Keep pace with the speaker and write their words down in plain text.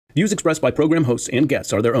Views expressed by program hosts and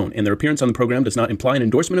guests are their own, and their appearance on the program does not imply an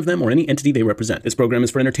endorsement of them or any entity they represent. This program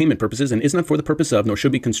is for entertainment purposes and is not for the purpose of, nor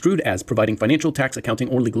should be construed as, providing financial, tax, accounting,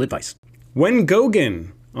 or legal advice. Wen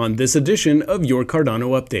Gogan on this edition of your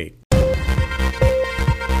Cardano Update.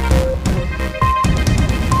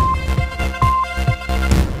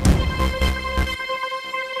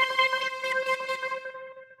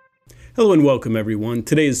 Hello and welcome everyone.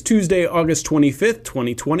 Today is Tuesday, August 25th,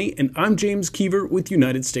 2020, and I'm James Keever with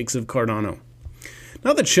United Stakes of Cardano.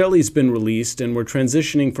 Now that Shelley's been released and we're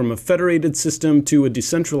transitioning from a federated system to a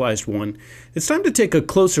decentralized one, it's time to take a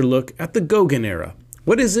closer look at the Gogan era.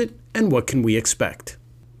 What is it and what can we expect?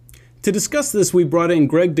 To discuss this, we brought in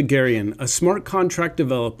Greg Degarian, a smart contract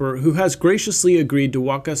developer who has graciously agreed to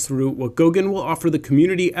walk us through what Gogan will offer the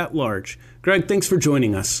community at large. Greg, thanks for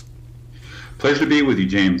joining us. Pleasure to be with you,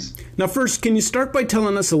 James. Now first, can you start by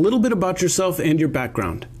telling us a little bit about yourself and your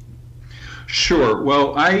background? Sure.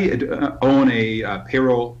 Well, I own a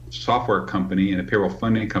payroll software company and a payroll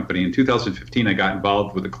funding company. In 2015, I got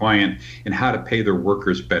involved with a client in how to pay their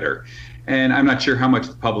workers better. And I'm not sure how much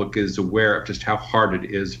the public is aware of just how hard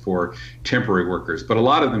it is for temporary workers. But a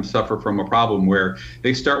lot of them suffer from a problem where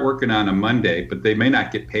they start working on a Monday, but they may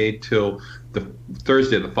not get paid till the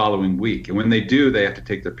Thursday of the following week. And when they do, they have to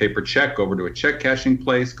take their paper check over to a check cashing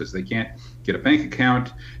place because they can't get a bank account.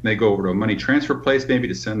 And they go over to a money transfer place maybe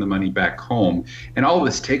to send the money back home. And all of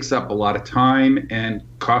this takes up a lot of time and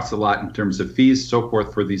costs a lot in terms of fees, so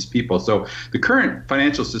forth, for these people. So the current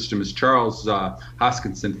financial system, as Charles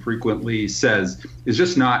Hoskinson frequently says, is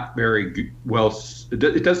just not very well.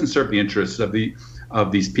 It doesn't serve the interests of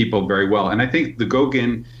these people very well. And I think the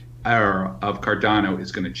Gogan era of Cardano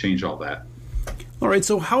is going to change all that. All right,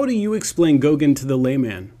 so how do you explain Gogan to the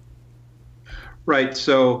layman? Right,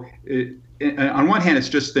 so on one hand, it's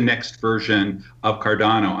just the next version of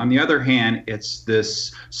Cardano. On the other hand, it's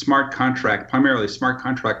this smart contract, primarily smart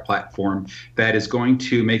contract platform that is going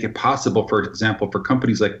to make it possible, for example, for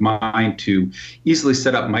companies like mine to easily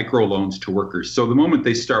set up microloans to workers. So the moment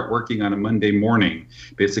they start working on a Monday morning,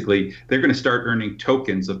 basically, they're going to start earning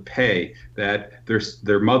tokens of pay that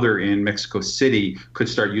their mother in Mexico City could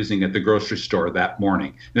start using at the grocery store that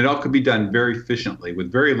morning. And it all could be done very efficiently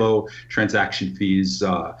with very low transaction fees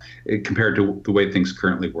compared to the way things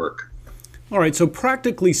currently work. All right, so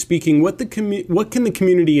practically speaking, what can the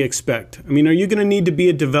community expect? I mean, are you going to need to be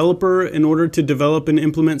a developer in order to develop and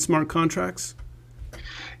implement smart contracts?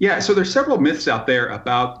 Yeah, so there's several myths out there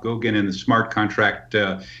about Gogan and the smart contract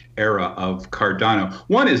era of Cardano.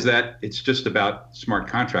 One is that it's just about smart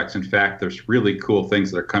contracts. In fact, there's really cool things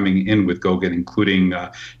that are coming in with Gogan, including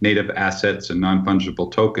native assets and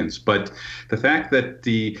non-fungible tokens. But the fact that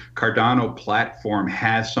the Cardano platform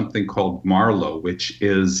has something called Marlowe, which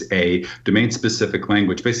is a domain-specific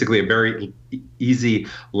language, basically a very easy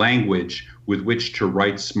language with which to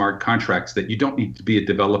write smart contracts that you don't need to be a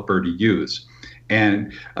developer to use.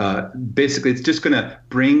 And basically, it's just going to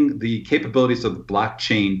bring the capabilities of the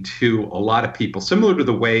blockchain to a lot of people, similar to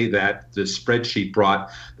the way that the spreadsheet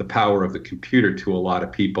brought the power of the computer to a lot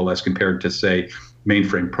of people as compared to, say,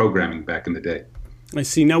 mainframe programming back in the day. I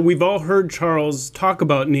see. Now, we've all heard Charles talk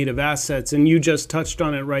about native assets, and you just touched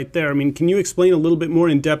on it right there. I mean, can you explain a little bit more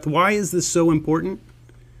in depth? Why is this so important?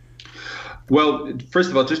 Well, first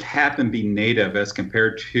of all, just have them be native as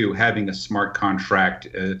compared to having a smart contract,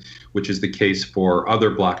 which is the case for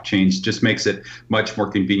other blockchains, just makes it much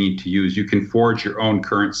more convenient to use. You can forge your own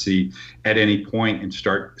currency at any point and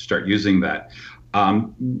start using that.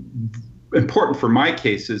 Important for my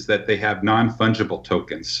case is that they have non-fungible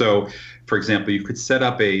tokens. So, for example, you could set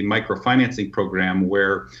up a microfinancing program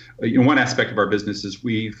where one aspect of our business is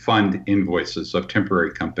we fund invoices of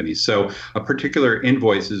temporary companies. So a particular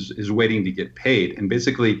invoice is waiting to get paid. And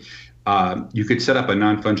basically, you could set up a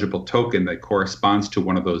non-fungible token that corresponds to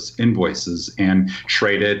one of those invoices and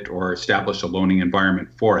trade it or establish a loaning environment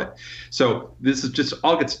for it. So this is just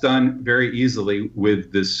all gets done very easily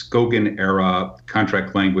with this Gogan era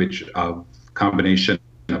contract language of combination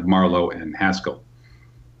of Marlowe and Haskell.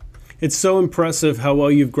 It's so impressive how well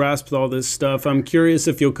you've grasped all this stuff. I'm curious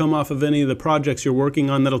if you'll come off of any of the projects you're working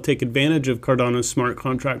on that'll take advantage of Cardano's smart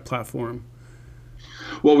contract platform.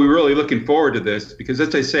 Well, we're really looking forward to this because,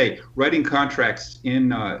 as I say, writing contracts in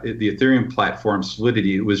the Ethereum platform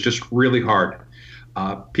Solidity was just really hard.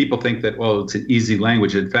 People think that, well, it's an easy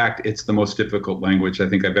language. In fact, it's the most difficult language I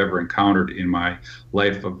think I've ever encountered in my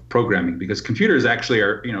life of programming, because computers actually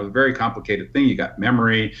are, a very complicated thing. You got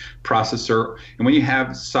memory, processor, and when you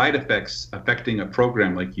have side effects affecting a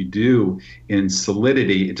program like you do in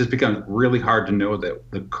Solidity, it just becomes really hard to know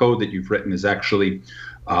that the code that you've written is actually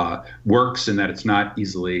works and that it's not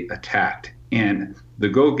easily attacked. And the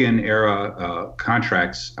Goguen era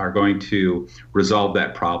contracts are going to resolve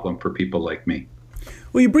that problem for people like me.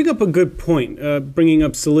 Well, you bring up a good point, bringing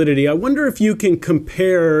up Solidity. I wonder if you can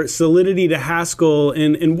compare Solidity to Haskell,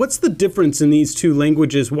 and what's the difference in these two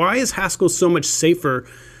languages? Why is Haskell so much safer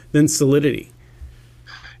than Solidity?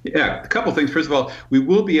 Yeah, a couple things. First of all, we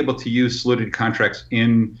will be able to use Solidity contracts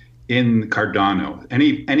in Cardano.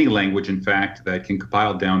 Any language, in fact, that can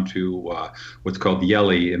compile down to what's called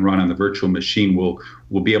YELI and run on the virtual machine will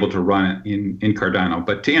be able to run it in Cardano.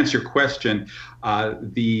 But to answer your question,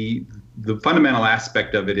 the fundamental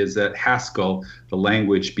aspect of it is that Haskell, the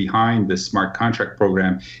language behind this smart contract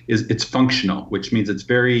program, it's functional, which means it's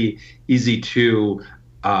very easy to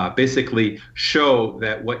basically show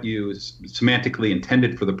that what you semantically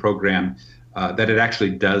intended for the program, that it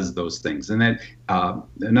actually does those things. And then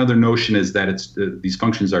another notion is that these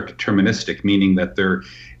functions are deterministic, meaning that they're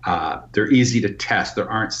easy to test.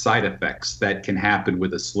 There aren't side effects that can happen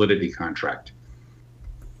with a Solidity contract.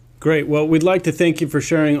 Great. Well, we'd like to thank you for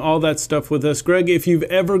sharing all that stuff with us. Greg, if you've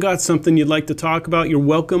ever got something you'd like to talk about, you're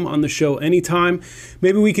welcome on the show anytime.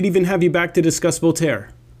 Maybe we could even have you back to discuss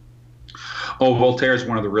Voltaire. Oh, Voltaire is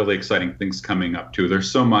one of the really exciting things coming up, too.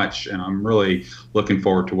 There's so much, and I'm really looking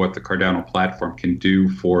forward to what the Cardano platform can do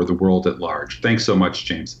for the world at large. Thanks so much,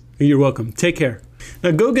 James. You're welcome. Take care.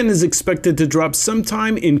 Now, Goguen is expected to drop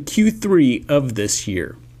sometime in Q3 of this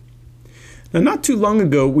year. Now, not too long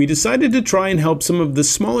ago, we decided to try and help some of the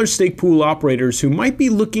smaller stake pool operators who might be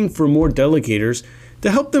looking for more delegators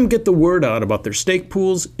to help them get the word out about their stake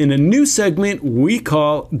pools in a new segment we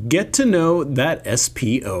call Get to Know That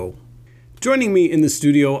SPO. Joining me in the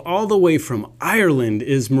studio all the way from Ireland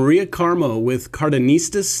is Maria Carmo with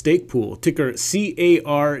Cardanistas Stake Pool, ticker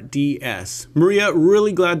CARDS. Maria,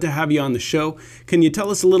 really glad to have you on the show. Can you tell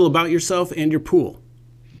us a little about yourself and your pool?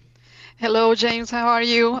 Hello, James. How are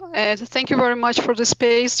you? Thank you very much for the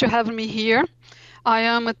space to have me here. I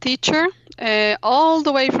am a teacher all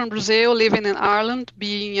the way from Brazil, living in Ireland,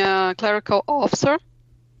 being a clerical officer.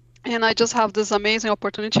 And I just have this amazing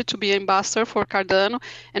opportunity to be ambassador for Cardano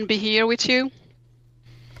and be here with you.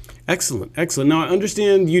 Excellent, excellent. Now, I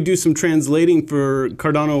understand you do some translating for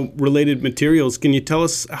Cardano-related materials. Can you tell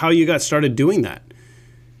us how you got started doing that?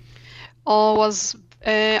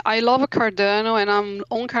 I love Cardano, and I'm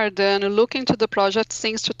on Cardano looking to the project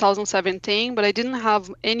since 2017, but I didn't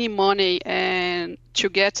have any money to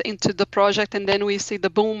get into the project, and then we see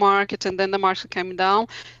the boom market, and then the market came down.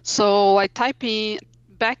 So I type in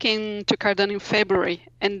back into Cardano in February,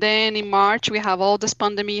 and then in March we have all this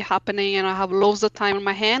pandemic happening, and I have loads of time on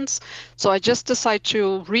my hands. So I just decided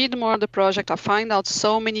to read more of the project. I find out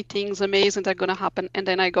so many things amazing that are going to happen, and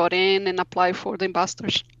then I got in and applied for the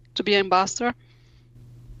ambassadors to be ambassador.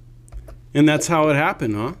 And that's how it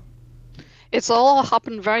happened, huh? It's all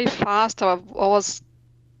happened very fast. I was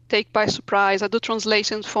taken by surprise. I do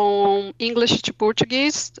translations from English to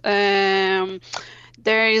Portuguese. There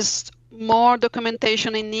is more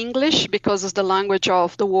documentation in English because it's the language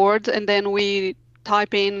of the word, and then we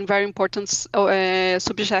type in very important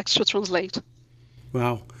subjects to translate.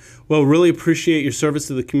 Wow. Well, really appreciate your service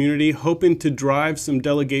to the community. Hoping to drive some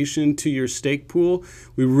delegation to your stake pool.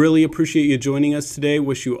 We really appreciate you joining us today.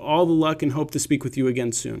 Wish you all the luck and hope to speak with you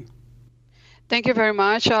again soon. Thank you very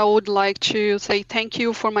much. I would like to say thank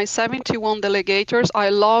you for my 71 delegators. I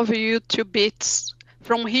love you to bits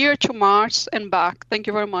from here to Mars and back. Thank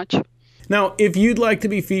you very much. Now, if you'd like to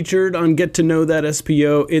be featured on Get to Know That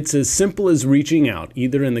SPO, it's as simple as reaching out,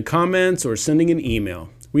 either in the comments or sending an email.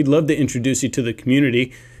 We'd love to introduce you to the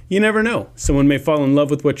community. You never know. Someone may fall in love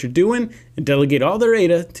with what you're doing and delegate all their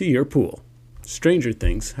ADA to your pool. Stranger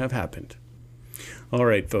things have happened. All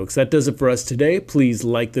right, folks, that does it for us today. Please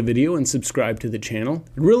like the video and subscribe to the channel.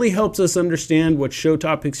 It really helps us understand what show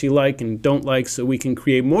topics you like and don't like so we can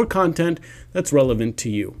create more content that's relevant to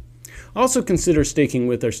you. Also consider staking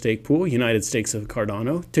with our stake pool, United Stakes of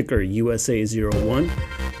Cardano, ticker USA01.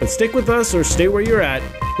 But stick with us or stay where you're at.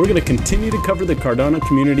 We're going to continue to cover the Cardano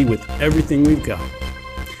community with everything we've got.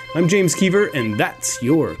 I'm James Keever, and that's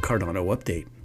your Cardano Update.